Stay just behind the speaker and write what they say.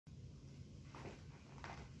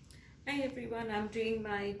Hi everyone, I'm doing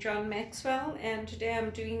my John Maxwell and today I'm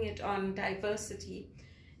doing it on diversity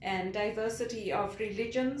and diversity of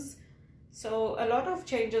religions. So a lot of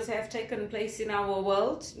changes have taken place in our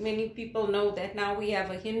world. Many people know that now we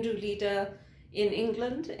have a Hindu leader in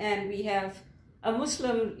England and we have a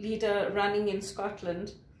Muslim leader running in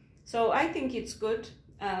Scotland. So I think it's good.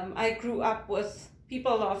 I grew up with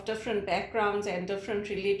people of different backgrounds and different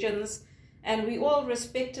religions, and we all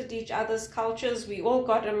respected each other's cultures. We all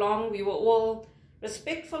got along. We were all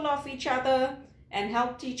respectful of each other and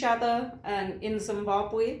helped each other in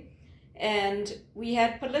Zimbabwe. And we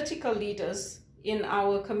had political leaders in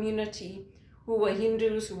our community who were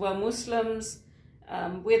Hindus, who were Muslims,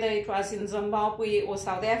 whether it was in Zimbabwe or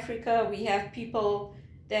South Africa. We have people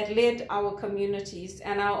that led our communities,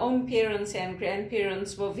 and our own parents and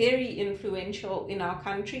grandparents were very influential in our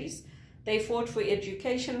countries. They fought for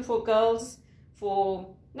education for girls,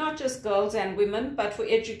 for not just girls and women, but for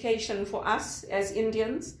education for us as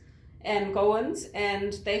Indians and Goans,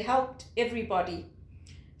 and they helped everybody.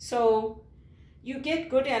 So you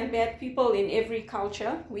get good and bad people in every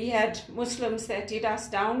culture. We had Muslims that did us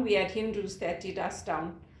down, we had Hindus that did us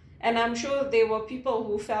down. And I'm sure there were people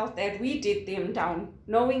who felt that we did them down,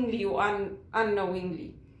 knowingly or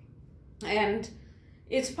unknowingly. And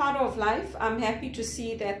it's part of life. I'm happy to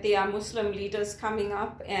see that there are Muslim leaders coming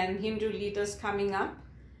up and Hindu leaders coming up.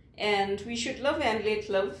 And we should live and let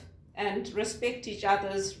live and respect each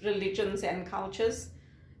other's religions and cultures.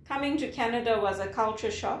 Coming to Canada was a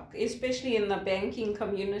culture shock, especially in the banking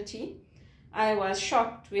community. I was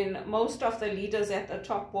shocked when most of the leaders at the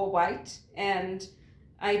top were white, and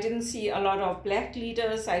I didn't see a lot of black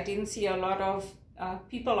leaders. I didn't see a lot of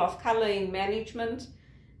people of color in management.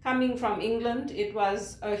 Coming from England, it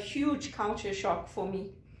was a huge culture shock for me.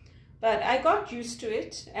 But I got used to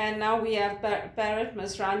it, and now we have Bharat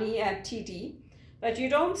Masrani at TD. But you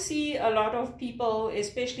don't see a lot of people,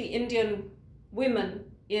 especially Indian women,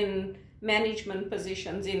 in management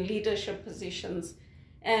positions, in leadership positions.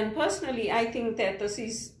 And personally, I think that this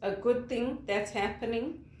is a good thing that's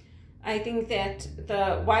happening. I think that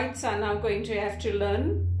the whites are now going to have to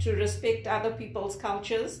learn to respect other people's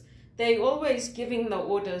cultures. They're always giving the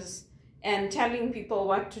orders and telling people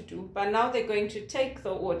what to do, but now they're going to take the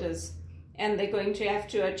orders and they're going to have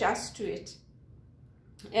to adjust to it.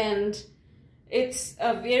 And it's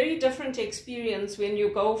a very different experience when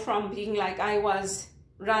you go from being like I was,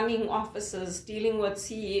 running offices, dealing with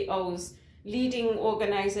CEOs, leading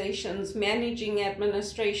organizations, managing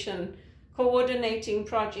administration, coordinating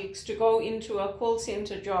projects, to go into a call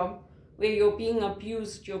center job where you're being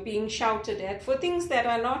abused, you're being shouted at for things that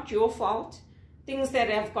are not your fault, things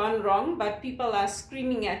that have gone wrong, but people are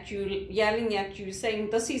screaming at you, yelling at you,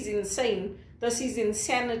 saying, this is insane, this is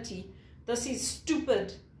insanity, this is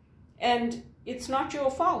stupid, and it's not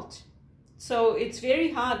your fault. So it's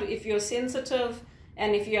very hard if you're sensitive,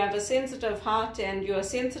 and if you have a sensitive heart and you're a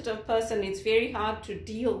sensitive person, it's very hard to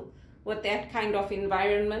deal with that kind of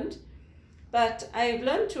environment. But I've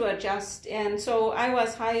learned to adjust, and so I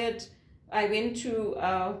was hired. I went to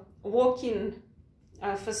a walk-in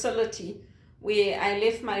facility where I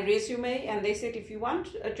left my resume, and they said, if you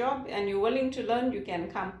want a job and you're willing to learn, you can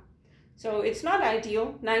come. So it's not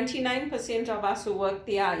ideal. 99% of us who work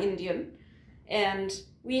there are Indian, and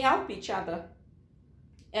we help each other.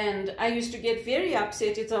 And I used to get very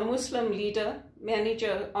upset. It's a Muslim leader,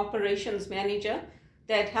 manager, operations manager,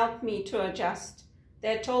 that helped me to adjust,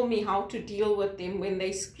 that told me how to deal with them when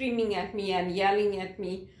they're screaming at me and yelling at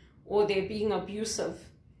me, or they're being abusive.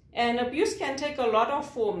 And abuse can take a lot of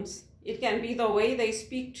forms. It can be the way they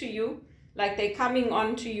speak to you, like they're coming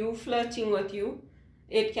on to you, flirting with you.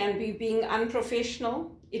 It can be being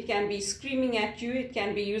unprofessional. It can be screaming at you. It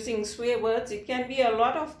can be using swear words. It can be a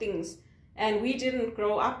lot of things. And we didn't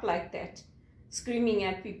grow up like that, screaming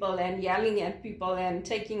at people and yelling at people and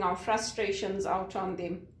taking our frustrations out on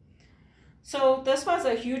them. So this was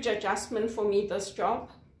a huge adjustment for me, this job,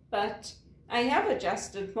 but I have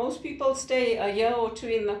adjusted. Most people stay a year or two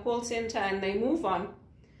in the call center and they move on,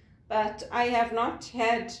 but I have not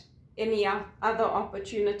had any other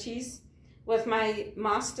opportunities. With my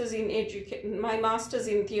master's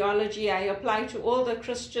in theology, I applied to all the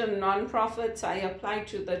Christian non-profits, I applied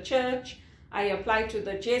to the church, I applied to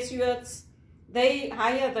the Jesuits. They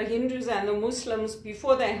hire the Hindus and the Muslims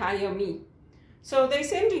before they hire me. So they're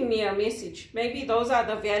sending me a message. Maybe those are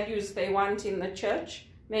the values they want in the church.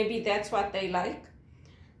 Maybe that's what they like.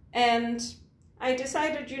 And I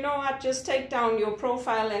decided, you know what, just take down your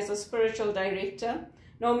profile as a spiritual director.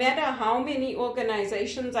 No matter how many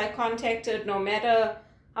organizations I contacted, no matter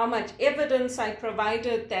how much evidence I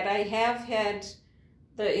provided that I have had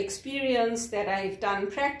the experience, that I've done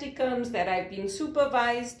practicums, that I've been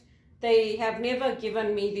supervised. They have never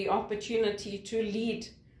given me the opportunity to lead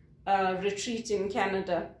a retreat in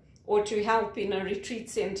Canada, or to help in a retreat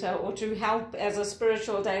center, or to help as a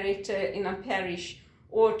spiritual director in a parish,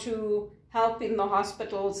 or to help in the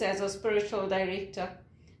hospitals as a spiritual director.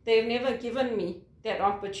 They've never given me that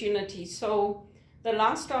opportunity. So the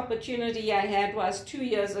last opportunity I had was 2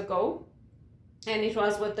 years ago, and it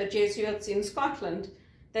was with the Jesuits in Scotland.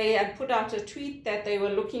 They had put out a tweet that they were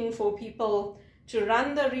looking for people to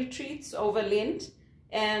run the retreats over Lent,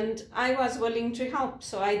 and I was willing to help,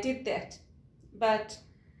 so I did that. But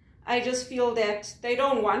I just feel that they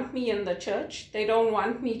don't want me in the church. They don't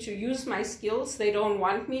want me to use my skills. They don't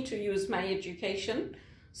want me to use my education.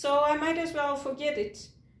 So I might as well forget it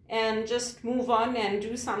and just move on and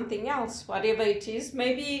do something else, whatever it is.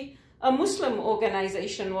 Maybe a Muslim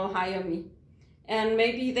organization will hire me, and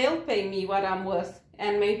maybe they'll pay me what I'm worth,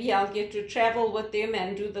 and maybe I'll get to travel with them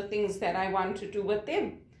and do the things that I want to do with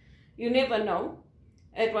them. You never know.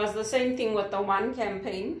 It was the same thing with the One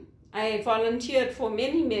campaign. I volunteered for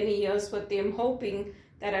many, many years with them, hoping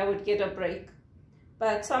that I would get a break.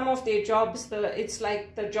 But some of their jobs, it's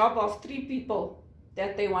like the job of 3 people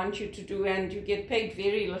that they want you to do, and you get paid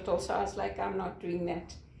very little. So I was like, I'm not doing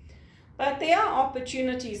that. But there are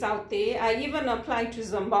opportunities out there. I even applied to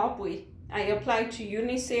Zimbabwe. I applied to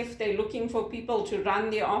UNICEF. They're looking for people to run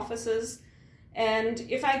their offices. And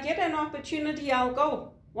if I get an opportunity, I'll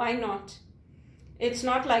go. Why not? It's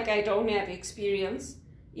not like I don't have experience.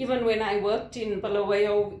 Even when I worked in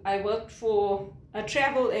Bulawayo, I worked for a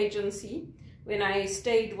travel agency when I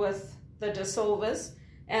stayed with the De Silvas,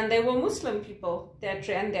 and they were Muslim people that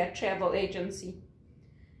ran that travel agency.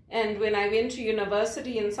 And when I went to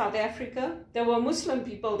university in South Africa, there were Muslim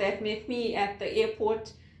people that met me at the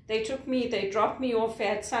airport. They took me, they dropped me off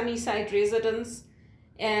at Sunnyside Residence,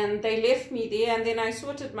 and they left me there, and then I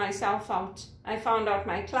sorted myself out. I found out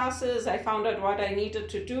my classes, I found out what I needed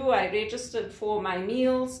to do, I registered for my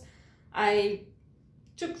meals, I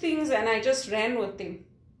took things and I just ran with them.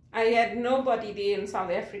 I had nobody there in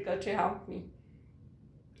South Africa to help me.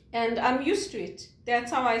 And I'm used to it.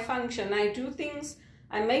 That's how I function. I do things,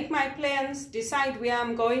 I make my plans, decide where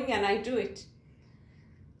I'm going, and I do it.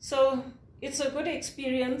 So it's a good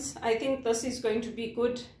experience. I think this is going to be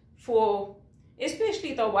good for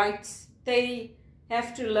especially the whites. They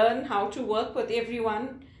have to learn how to work with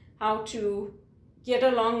everyone, how to get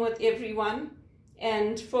along with everyone.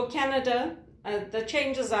 And for Canada, the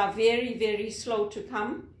changes are very, very slow to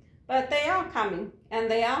come, but they are coming and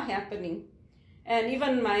they are happening. And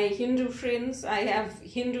even my Hindu friends, I have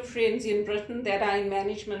Hindu friends in Britain that are in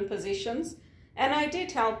management positions, and I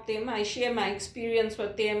did help them. I share my experience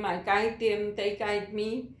with them, I guide them, they guide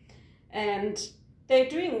me, and they're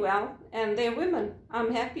doing well, and they're women.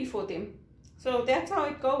 I'm happy for them. So that's how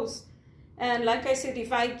it goes. And like I said,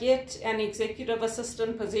 if I get an executive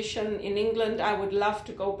assistant position in England, I would love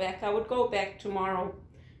to go back. I would go back tomorrow,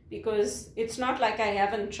 because it's not like I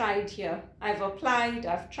haven't tried here. I've applied,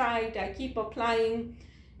 I've tried, I keep applying,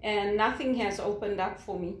 and nothing has opened up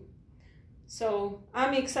for me. So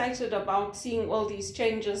I'm excited about seeing all these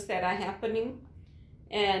changes that are happening.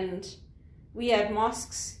 And we had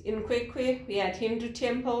mosques in Kwekwe, we had Hindu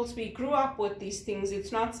temples, we grew up with these things.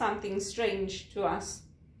 It's not something strange to us.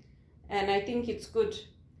 And I think it's good.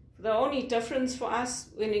 The only difference for us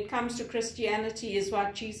when it comes to Christianity is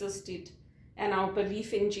what Jesus did, and our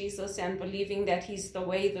belief in Jesus and believing that he's the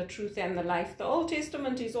way, the truth, and the life. The Old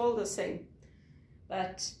Testament is all the same,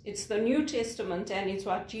 but it's the New Testament, and it's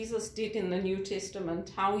what Jesus did in the New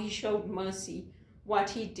Testament, how he showed mercy, what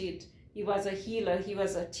he did. He was a healer, he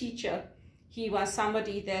was a teacher, he was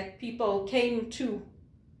somebody that people came to.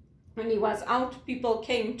 When he was out, people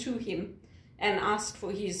came to him and asked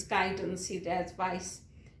for his guidance, his advice.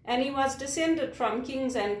 And he was descended from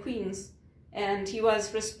kings and queens, and he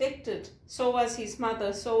was respected. So was his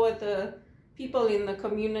mother, so were the people in the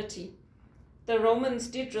community. The Romans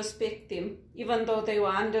did respect them. Even though they were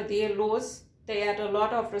under their laws, they had a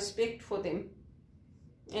lot of respect for them.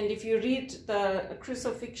 And if you read the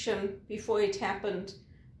crucifixion before it happened,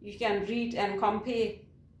 you can read and compare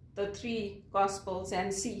the 3 Gospels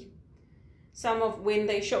and see some of when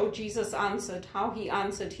they show Jesus answered, how he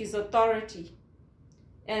answered, his authority.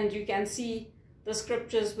 And you can see the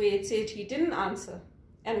scriptures where it said he didn't answer,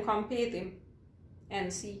 and compare them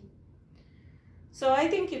and see. So I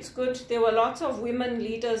think it's good. There were lots of women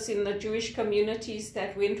leaders in the Jewish communities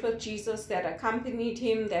that went with Jesus, that accompanied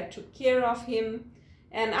him, that took care of him.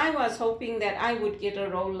 And I was hoping that I would get a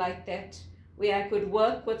role like that, where I could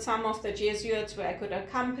work with some of the Jesuits, where I could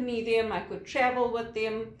accompany them, I could travel with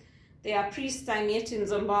them, There are priests I met in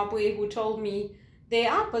Zimbabwe who told me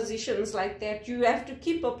there are positions like that. You have to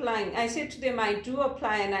keep applying. I said to them, I do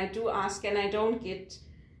apply and I do ask, and I don't get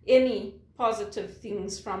any positive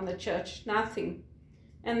things from the church, nothing.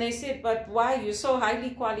 And they said, but why? You're so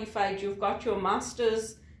highly qualified. You've got your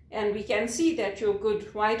master's and we can see that you're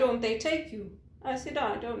good. Why don't they take you? I said,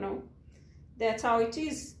 oh, I don't know. That's how it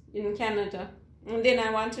is in Canada. And then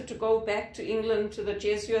I wanted to go back to England, to the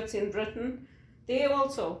Jesuits in Britain. There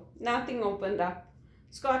also, nothing opened up.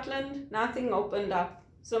 Scotland, nothing opened up.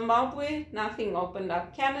 Zimbabwe, nothing opened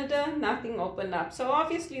up. Canada, nothing opened up. So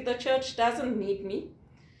obviously the church doesn't need me.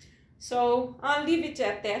 So I'll leave it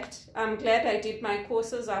at that. I'm glad I did my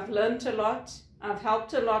courses. I've learned a lot. I've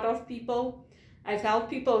helped a lot of people. I've helped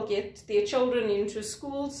people get their children into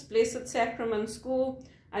schools, Blessed Sacrament School.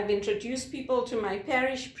 I've introduced people to my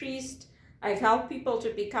parish priest. I've helped people to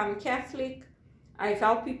become Catholic. I've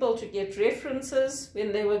helped people to get references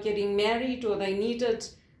when they were getting married or they needed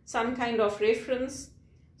some kind of reference.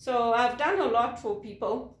 So I've done a lot for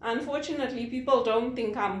people. Unfortunately, people don't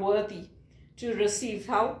think I'm worthy to receive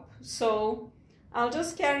help. So I'll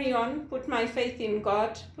just carry on, put my faith in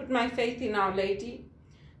God, put my faith in Our Lady.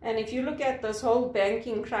 And if you look at this whole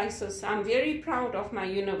banking crisis, I'm very proud of my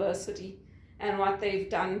university and what they've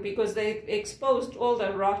done, because they've exposed all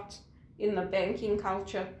the rot in the banking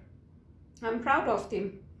culture. I'm proud of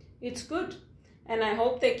them. It's good. And I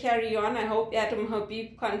hope they carry on. I hope Adam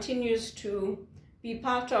Habib continues to be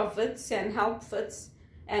part of WITS and help WITS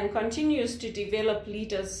and continues to develop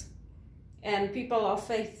leaders and people of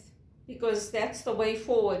faith, because that's the way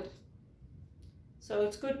forward. So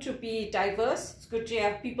it's good to be diverse. It's good to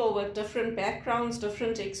have people with different backgrounds,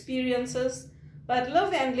 different experiences, but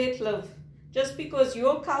live and let live. Just because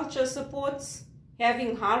your culture supports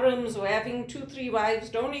having harems or having 2-3 wives,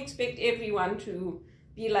 don't expect everyone to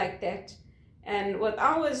be like that. And with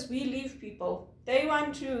ours, we leave people. They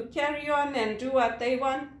want to carry on and do what they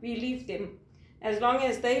want, we leave them. As long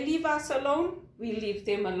as they leave us alone, we leave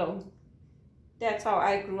them alone. That's how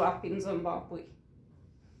I grew up in Zimbabwe.